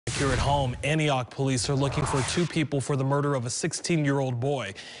Here at home, Antioch police are looking for two people for the murder of a 16-year-old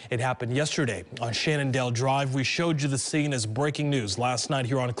boy. It happened yesterday on Shannondale Drive. We showed you the scene as breaking news last night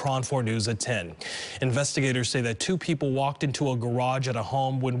here on Cron 4 News at 10. Investigators say that two people walked into a garage at a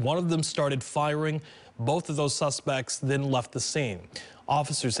home when one of them started firing. Both of those suspects then left the scene.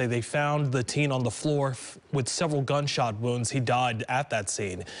 Officers say they found the teen on the floor with several gunshot wounds. He died at that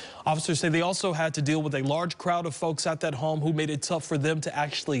scene. Officers say they also had to deal with a large crowd of folks at that home who made it tough for them to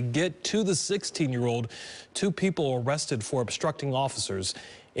actually get to the 16-year-old. Two people arrested for obstructing officers.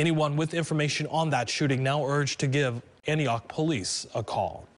 Anyone with information on that shooting now urged to give Antioch police a call.